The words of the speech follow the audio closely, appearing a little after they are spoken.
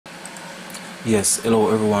Yes,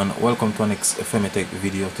 hello everyone, welcome to our next Femitech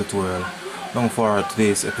video tutorial. Now for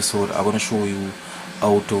today's episode, I'm going to show you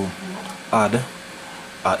how to add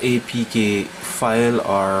a APK file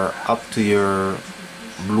or app to your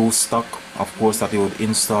Bluestack, of course, that you would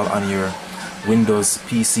install on your Windows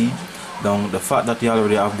PC. Now the fact that you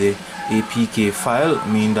already have the APK file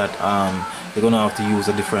means that you're going to have to use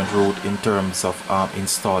a different route in terms of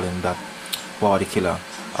installing that particular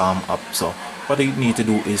app. So what you need to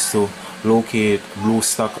do is to locate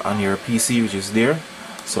Bluestack on your PC, which is there.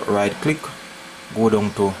 So right click, go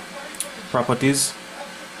down to properties,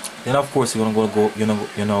 then of course you're now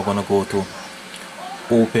gonna go to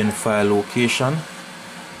open file location.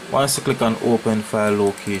 Once you click on open file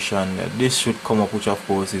location, this should come up, which of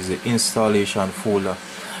course is the installation folder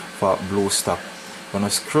for Bluestack.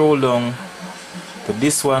 Gonna scroll down to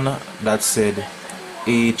this one that said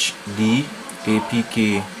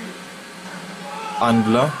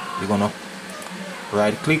HD-Apkhandler. You're gonna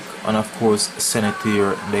right click and of course send it to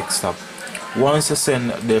your desktop. Once you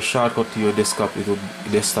send the shortcut to your desktop, it will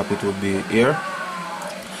be here.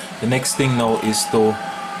 The next thing now is to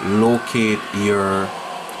locate your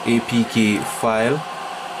APK file,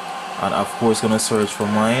 and of course gonna search for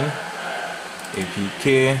mine,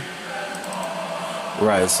 APK.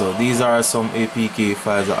 Right, so these are some APK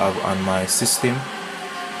files I have on my system.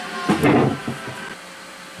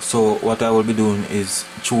 So what I will be doing is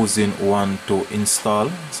choosing one to install.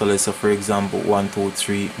 So let's say for example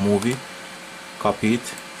 123 movie, copy it,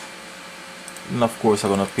 and of course I'm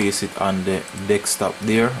gonna paste it on the desktop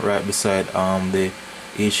there right beside the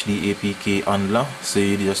HD-Apkhandler. So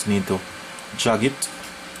you just need to drag it,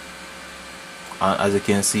 and as you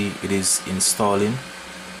can see it is installing.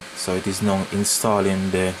 So it is now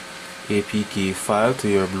installing the APK file to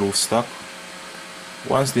your Bluestack.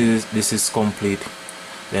 Once this is complete,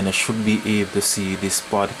 then I should be able to see this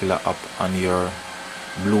particular app on your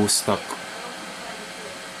Bluestack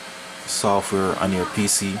software on your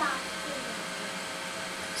PC.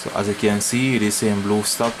 So as you can see, it is saying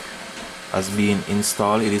Bluestack has been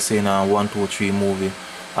installed. It is saying 123 movie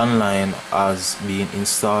online has been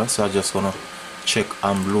installed. So I'm just gonna check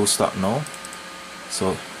on Bluestack now.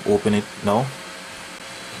 So open it now.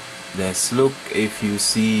 Let's look if you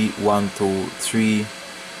see 123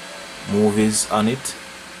 movies on it.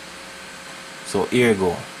 So here you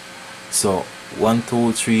go. So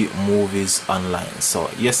 123 movies online. So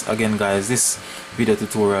yes, again guys, this video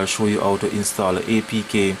tutorial show you how to install the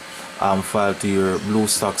APK file to your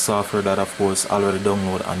Bluestack software that of course already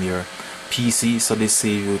download on your PC. So this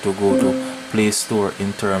save you to go to Play Store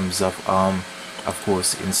in terms of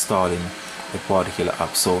course installing the particular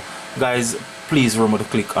app. So guys, please remember to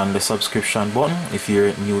click on the subscription button if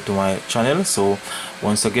you're new to my channel. So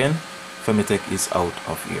once again, Femitech is out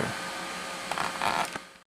of here.